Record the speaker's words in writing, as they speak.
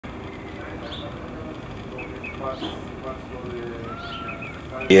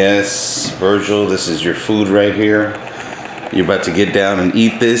Yes, Vergil, this is your food right here. You're about to get down and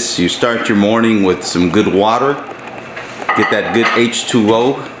eat this. You start your morning with some good water. Get that good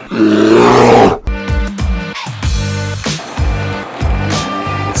H2O.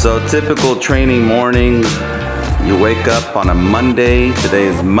 So typical training morning. You wake up on a Monday. Today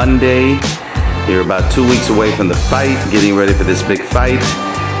is Monday. You're about 2 weeks away from the fight, getting ready for this big fight.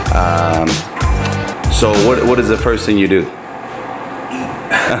 So what is the first thing you do?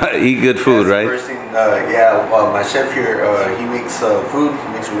 Eat good food, right? First thing, yeah. My chef here, he makes food. He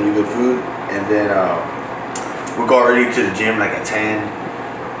makes really good food, and then we go already to the gym like at 10.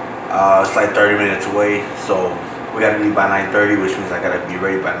 It's like 30 minutes away, so we gotta be by 9:30, which means I gotta be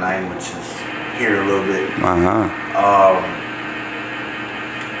ready by 9, which is here in a little bit.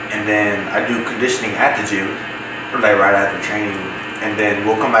 And then I do conditioning at the gym, like right after training, and then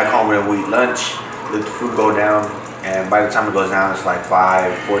we'll come back home and we eat lunch, let the food go down. And by the time it goes down, it's like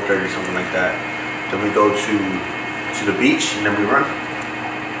 5, 4:30, something like that. Then we go to the beach and then we run.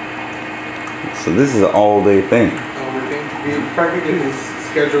 So this is an all-day thing. All-day thing. Practically, his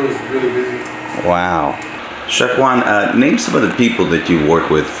schedule is really busy. Wow. Chef Juan, name some of the people that you work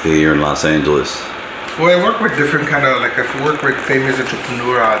with here in Los Angeles. Well, I work with different kind of, like I've worked with famous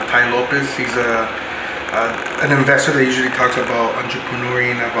entrepreneur Ty Lopez. He's an investor that usually talks about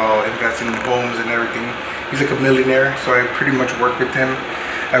entrepreneuring, about investing in homes and everything. He's like a millionaire, so I pretty much work with him.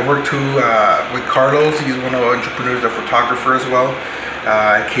 I work too with Carlos. He's one of the entrepreneurs, a photographer as well.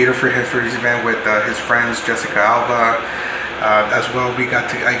 I cater for his event with his friends Jessica Alba. As well, I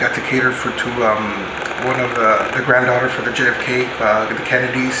got to cater to one of the granddaughter for the JFK, the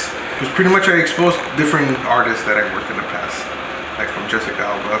Kennedys. It was pretty much I exposed different artists that I worked in the past, like from Jessica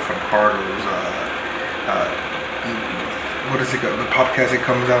Alba, from Carlos. What is it? The podcast that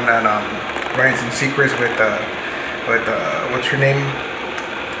comes on that Ryan's in Secrets with what's her name?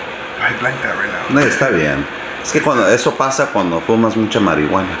 I blanked that right now. No, está bien. Es que eso pasa cuando fumas mucha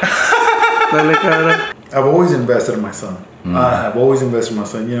marihuana. Dale, cara. I've always invested in my son. I've always invested in my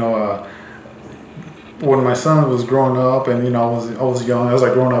son. You know, when my son was growing up, and you know, I was young. I was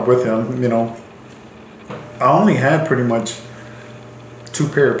like growing up with him. You know, I only had pretty much 2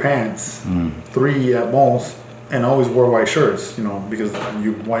 pair of pants, 3 at most. And I always wore white shirts, you know, because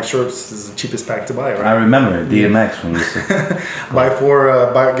white shirts is the cheapest pack to buy, right? I remember DMX when you said buy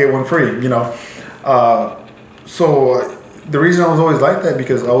 4, get 1 free, you know. So the reason I was always like that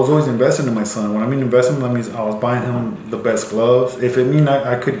because I was always investing in my son. When I mean investment, that means I was buying him the best gloves. If it mean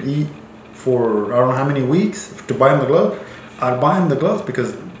I could eat for I don't know how many weeks to buy him the glove, I'd buy him the gloves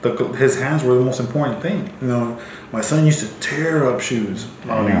because his hands were the most important thing. You know, my son used to tear up shoes.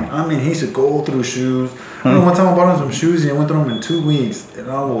 I mean, he used to go through shoes. I remember one time I bought him some shoes and he went through them in 2 weeks, and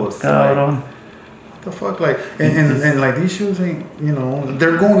I was like, what the fuck, like, and like these shoes ain't, you know,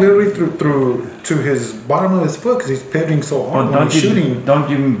 they're going literally through to his bottom of his foot because he's pivoting so hard when he's shooting. Don't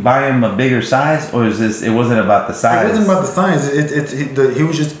you buy him a bigger size, or is this? It wasn't about the size. It wasn't about the size. He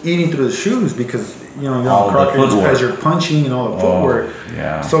was just eating through the shoes because you know as you're punching and all the footwork.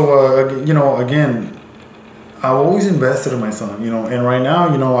 Yeah. So you know, again, I've always invested in my son. You know, and right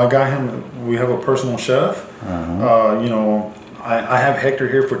now, you know, I got him. We have a personal chef. You know. I have Hector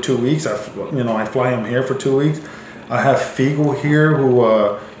here for 2 weeks. I fly him here for 2 weeks. I have Figo here, who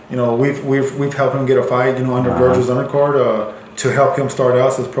you know we've helped him get a fight, you know, under Vergil's undercard to help him start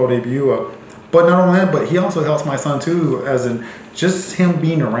out his pro debut. But not only that, but he also helps my son too, as in just him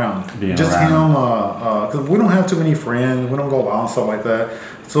being around, him because we don't have too many friends. We don't go out and stuff like that.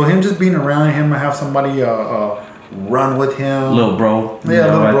 So him just being around him, have somebody run with him, little bro,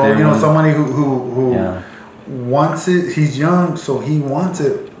 little bro, you know, somebody who. Yeah. Wants it. He's young, so he wants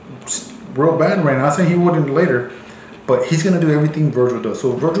it real bad right now. I'm saying he wouldn't later, but he's gonna do everything Vergil does.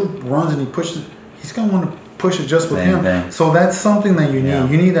 So Vergil runs and he pushes. He's gonna want to push it just with him. So that's something that you need. Yeah.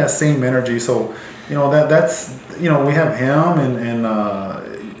 You need that same energy. So you know that's you know we have him and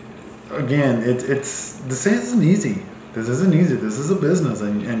again it's this isn't easy. This isn't easy. This is a business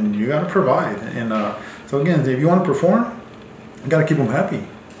and you gotta provide. And so again, if you want to perform, you gotta keep them happy.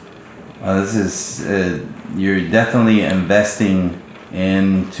 This is you're definitely investing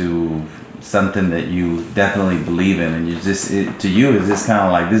into something that you definitely believe in, and you just to you is just kind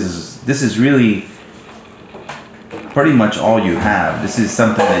of like this is really pretty much all you have. This is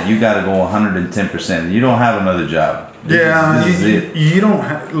something that you got to go 110%. You don't have another job. You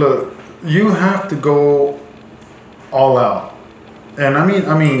don't look. You have to go all out, and I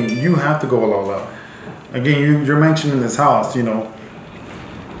mean you have to go all out. Again, you're mentioning this house, you know.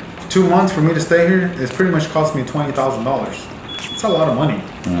 2 months for me to stay here, it's pretty much cost me $20,000. it's a lot of money.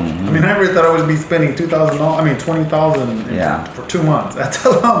 I mean, I never thought I would be spending $2,000. I mean, $20,000 for 2 months. That's a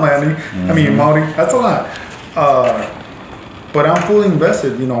lot, Manny. I mean, Mauri, that's a lot. But I'm fully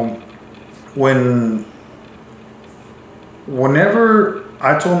invested. You know, whenever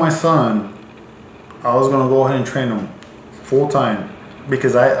I told my son I was gonna go ahead and train him full time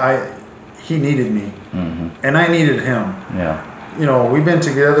because he needed me and I needed him. Yeah. You know, we've been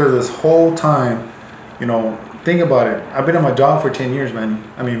together this whole time. You know, think about it. I've been at my job for 10 years, man.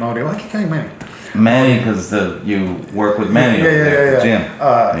 I mean, Mauri, why can't you Manny? Manny, because you work with Manny at the gym.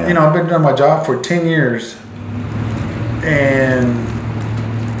 You know, I've been at my job for 10 years, and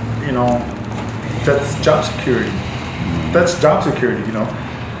you know, that's job security. That's job security. You know,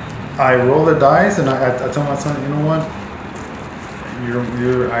 I roll the dice, and I tell my son, you know what?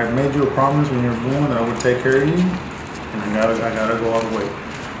 I made you a promise when you were born that I would take care of you, and I gotta go all the way.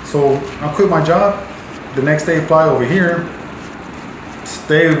 So I quit my job. The next day, fly over here,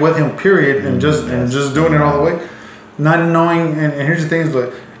 stay with him, period, and just doing it all the way, not knowing. And here's the thing: is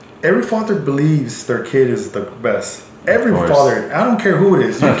like every father believes their kid is the best. Every father, I don't care who it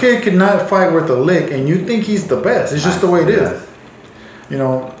is. Your kid cannot fight worth a lick, and you think he's the best. It's just the way it is. You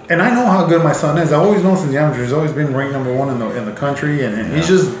know, and I know how good my son is. I've always known since young. He's always been ranked #1 in the country, and he's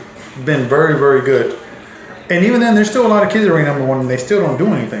just been very, very good. And even then, there's still a lot of kids that rank #1, and they still don't do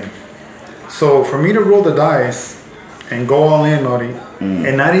anything. So for me to roll the dice and go all in, Mauri,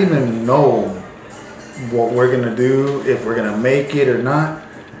 and not even know what we're gonna do, if we're gonna make it or not,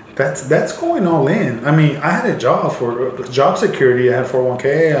 that's going all in. I mean, I had a job for job security. I had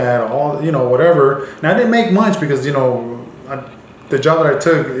 401k. I had all, you know, whatever. And I didn't make much because, you know, the job that I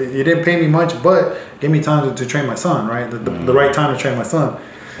took, it didn't pay me much, but gave me time to train my son, right? The right time to train my son.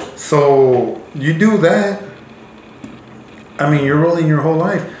 So you do that. I mean, you're rolling your whole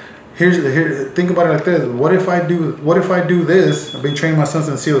life. Here, think about it like this. What if I do this? I've been training my son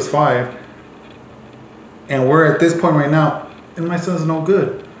since he was 5. And we're at this point right now, and my son's no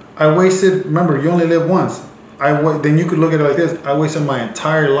good. I wasted, remember, you only live once. Then you could look at it like this. I wasted my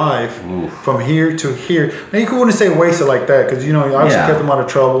entire life from here to here. Now you wouldn't say wasted like that, because, you know, you obviously kept them out of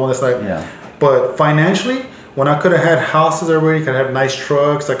trouble. And it's like, but financially, when I could have had houses already, could have had nice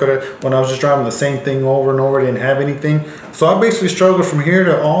trucks. I could have, when I was just driving the same thing over and over, didn't have anything. So I basically struggled from here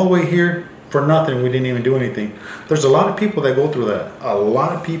to all the way here for nothing. We didn't even do anything. There's a lot of people that go through that. A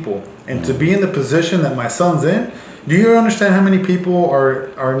lot of people. And to be in the position that my son's in, do you understand how many people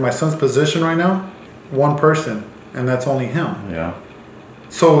are in my son's position right now? One person, and that's only him. Yeah.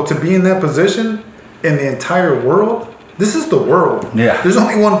 So to be in that position in the entire world, this is the world. Yeah. There's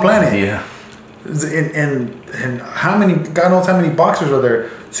only one planet. Yeah. And how many, God knows how many boxers are there.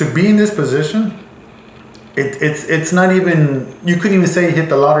 To be in this position, it's not even, you couldn't even say hit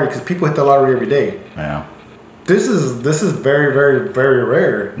the lottery, because people hit the lottery every day. Yeah. This is very, very, very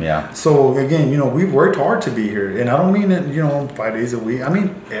rare. Yeah. So again, you know, we've worked hard to be here, and I don't mean it, you know, 5 days a week. I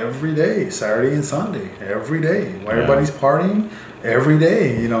mean every day, Saturday and Sunday, every day. While everybody's partying, every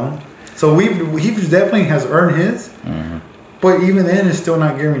day. You know. So he definitely has earned his, but even then, it's still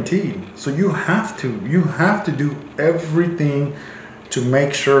not guaranteed. So you have to do everything to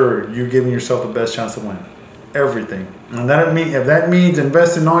make sure you're giving yourself the best chance to win. Everything, and if that means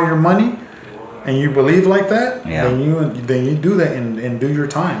investing all your money, and you believe like that, then you do that and do your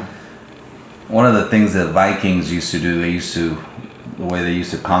time. One of the things that Vikings used to do, the way they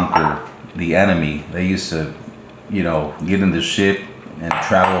used to conquer the enemy, they used to, you know, get in the ship and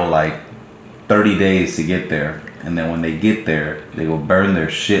travel like 30 days to get there. And then when they get there, they will burn their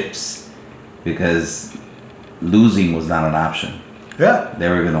ships, because losing was not an option. Yeah. They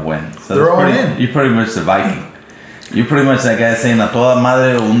were going to win. So they're all in. You're pretty much the Viking. You're pretty much that guy saying, a toda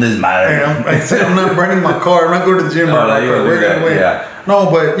madre un desmadre. Hey, I'm not burning my car. I'm not going to the gym. We're going to win. Yeah. No,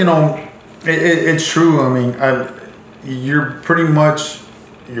 but, you know, it's true. I mean, you're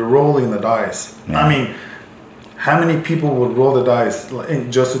rolling the dice. Yeah. I mean, how many people would roll the dice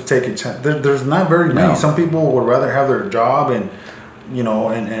just to take a chance? There's not very many. No. Some people would rather have their job and, you know,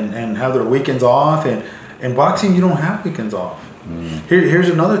 and have their weekends off. And in boxing, you don't have weekends off. Here's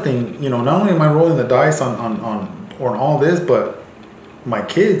another thing. You know, not only am I rolling the dice on all this, but my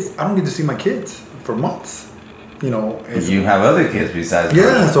kids, I don't get to see my kids for months. You know, you have other kids besides.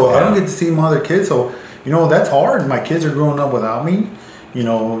 Yeah, so I don't get to see my other kids. So, you know, that's hard. My kids are growing up without me. You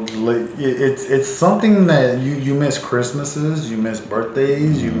know, it's something that you miss Christmases, you miss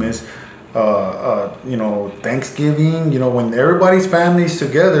birthdays, you miss you know, Thanksgiving. You know, when everybody's family's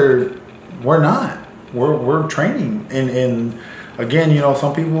together, we're not. We're training, and again, you know,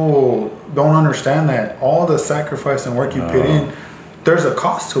 some people don't understand that all the sacrifice and work you put in, there's a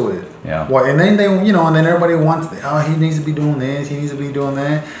cost to it. Yeah. Well, and then they, you know, and then everybody wants, oh, he needs to be doing this, he needs to be doing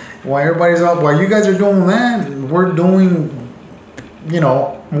that. While everybody's up, while you guys are doing that, we're doing, you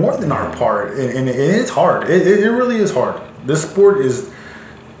know, more than our part, and it's hard. It really is hard. This sport is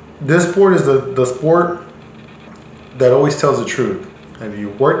the sport that always tells the truth. If you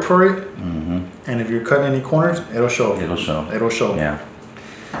work for it, and if you're cutting any corners, it'll show. It'll show. It'll show. Yeah.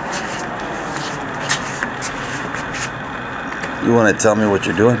 You want to tell me what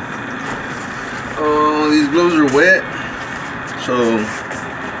you're doing? These gloves are wet, so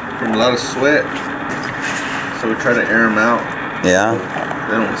from a lot of sweat. So we try to air them out. Yeah.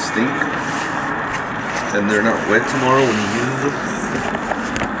 They don't stink, and they're not wet tomorrow when you use them.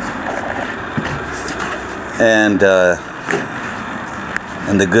 And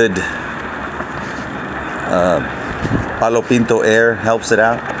the good Palo Pinto air helps it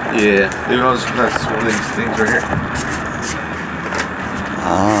out. Yeah, that's one of these things right here.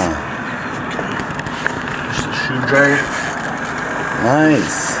 Ah, Just a shoe dryer.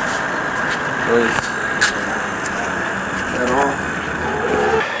 nice.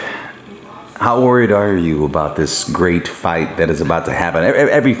 How worried are you about this great fight that is about to happen?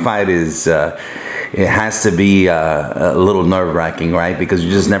 Every fight is, it has to be a little nerve-wracking, right? Because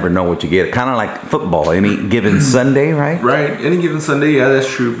you just never know what you get. Kind of like football, any given Sunday, right? Right, any given Sunday, yeah, that's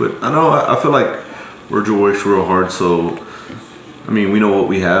true. But I feel like Vergil works real hard, so I mean, we know what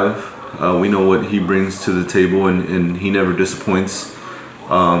we have. We know what he brings to the table, and he never disappoints.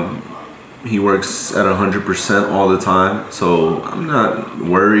 He works at 100% all the time, so I'm not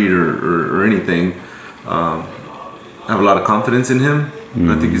worried or anything. I have a lot of confidence in him,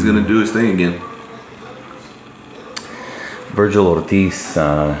 and I think he's going to do his thing again. Vergil Ortiz,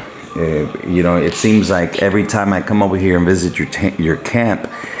 you know, it seems like every time I come over here and visit your camp,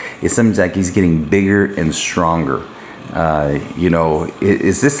 it seems like he's getting bigger and stronger. You know,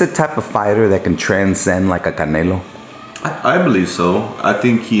 is this the type of fighter that can transcend like a Canelo? I believe so. I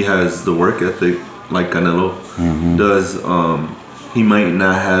think he has the work ethic like Canelo does. He might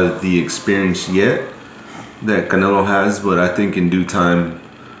not have the experience yet that Canelo has, but I think in due time,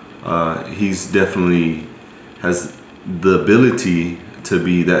 he's definitely has the ability to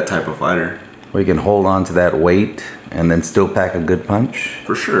be that type of fighter. Where he can hold on to that weight and then still pack a good punch?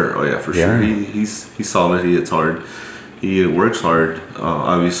 For sure. Oh yeah, for sure. He's solid. He hits hard. He works hard.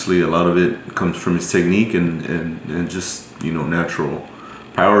 Obviously, a lot of it comes from his technique and just, you know, natural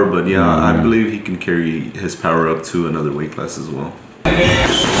power. But yeah, I believe he can carry his power up to another weight class as well.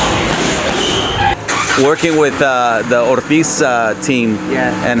 Working with the Ortiz team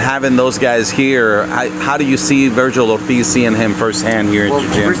and having those guys here, how do you see Vergil Ortiz, seeing him firsthand here in your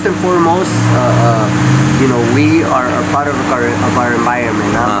gym? First and foremost, you know, we are a part of our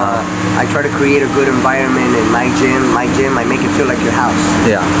environment. I try to create a good environment in my gym. I make it feel like your house.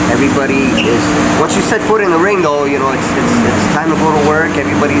 Yeah. Everybody is, once you set foot in the ring though, you know, it's time to go to work.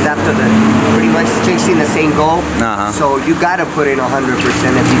 Everybody's after pretty much chasing the same goal. So you gotta put in 100%.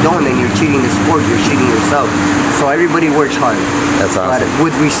 If you don't, then you're cheating the sport, you're cheating yourself. So everybody works hard. That's awesome. But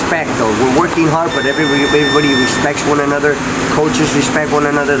with respect though, we're working hard, but everybody respects one another. Coaches respect one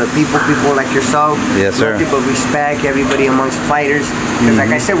another. The people like yourself. Yes, sir. Nothing but respect everybody amongst fighters. Because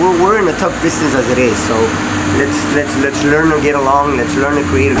like I said, we're in a tough business as it is. So let's learn to get along. Let's learn to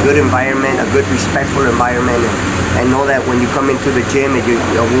create a good environment, a good respectful environment, and know that when you come into the gym, and we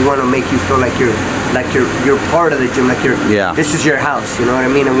want to make you feel like you're part of the gym, like this is your house. You know what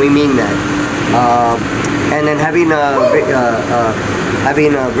I mean? And we mean that. And then having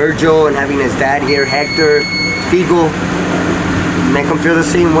Vergil and having his dad here, Hector, Figo, make them feel the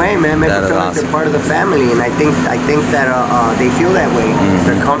same way, man. Make them feel like they're part of the family, and I think that they feel that way.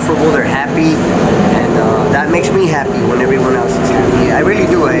 They're comfortable, they're happy, and that makes me happy when everyone else is happy. I really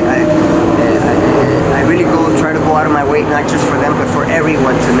do. I really try to go out of my way, not just for them, but for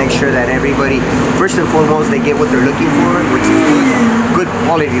everyone, to make sure that everybody, first and foremost, they get what they're looking for, which is good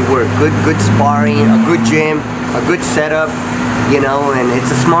quality work, good sparring, a good gym, a good setup. You know, and it's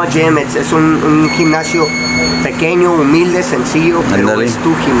a small gym, es un gimnasio pequeño, humilde, sencillo, pero es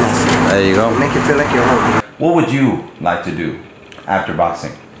tu gimnasio. There you go. Make it feel like your home. What would you like to do after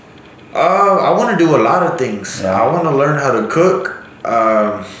boxing? I want to do a lot of things. I want to learn how to cook.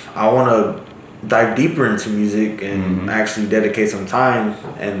 I want to dive deeper into music and actually dedicate some time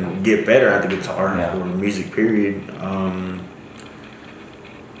and get better at the guitar or the music, period.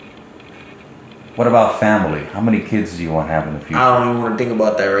 What about family? How many kids do you want to have in the future? I don't even want to think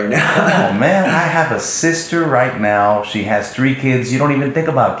about that right now. Oh man, I have a sister right now. She has 3 kids. You don't even think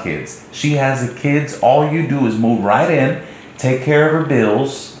about kids. She has the kids. All you do is move right in, take care of her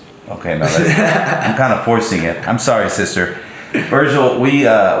bills. Okay, no, I'm kind of forcing it. I'm sorry, sister. Vergil,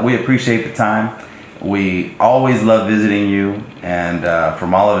 we appreciate the time. We always love visiting you, and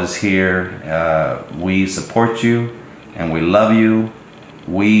from all of us here, we support you and we love you.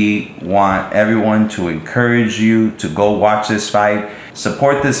 We want everyone to encourage you to go watch this fight.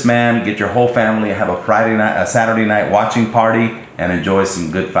 Support this man, get your whole family, have a Saturday night watching party, and enjoy some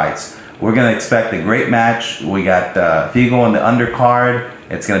good fights. We're gonna expect a great match. We got Figo in the undercard.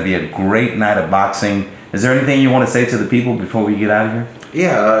 It's gonna be a great night of boxing. Is there anything you want to say to the people before we get out of here?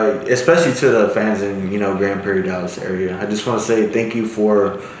 Yeah, especially to the fans in Grand Prairie, Dallas area. I just want to say thank you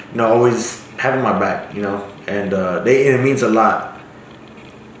for always having my back. And it means a lot.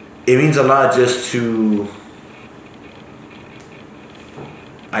 It means a lot just to,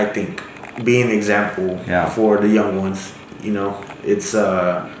 I think, be an example for the young ones. It's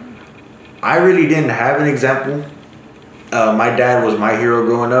I really didn't have an example. My dad was my hero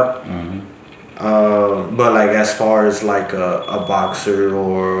growing up. But like as far as like a boxer,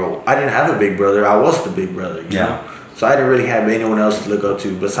 or I didn't have a big brother. I was the big brother, you know. So I didn't really have anyone else to look up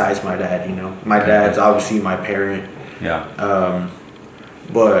to besides my dad. My dad's obviously my parent.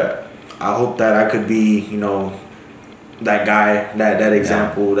 But I hope that I could be, that guy, that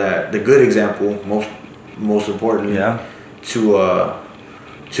example, that the good example, most importantly,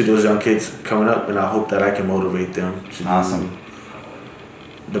 to those young kids coming up, and I hope that I can motivate them to do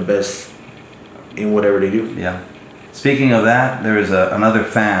the best in whatever they do. Speaking of that, there is another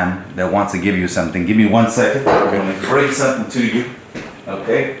fan that wants to give you something. Give me 1 second. I'm going to bring something to you.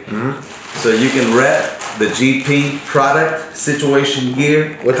 Okay? So you can rep the GP product, Situation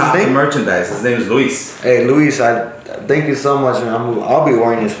Gear, what's his name? Merchandise. His name is Luis. Hey, Luis, I thank you so much, man. I'll be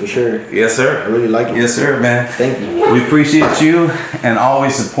wearing this for sure. Yes, sir. I really like it. Yes, sir, man. Thank you. We appreciate you and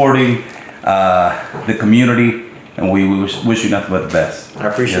always supporting the community. And we wish you nothing but the best. I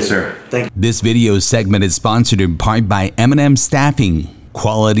appreciate it. Yes, sir. Thank you. This video segment is sponsored in part by M&M Staffing.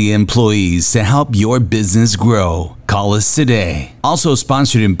 Quality employees to help your business grow. Call us today. Also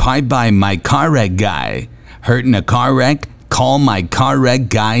sponsored in part by My Car Wreck Guy. Hurt in a car wreck? Call My Car Wreck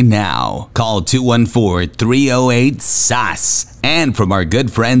Guy now. Call 214-308-SAS. And from our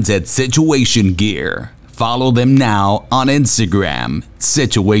good friends at Situation Gear. Follow them now on Instagram,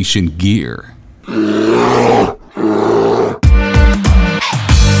 Situation Gear.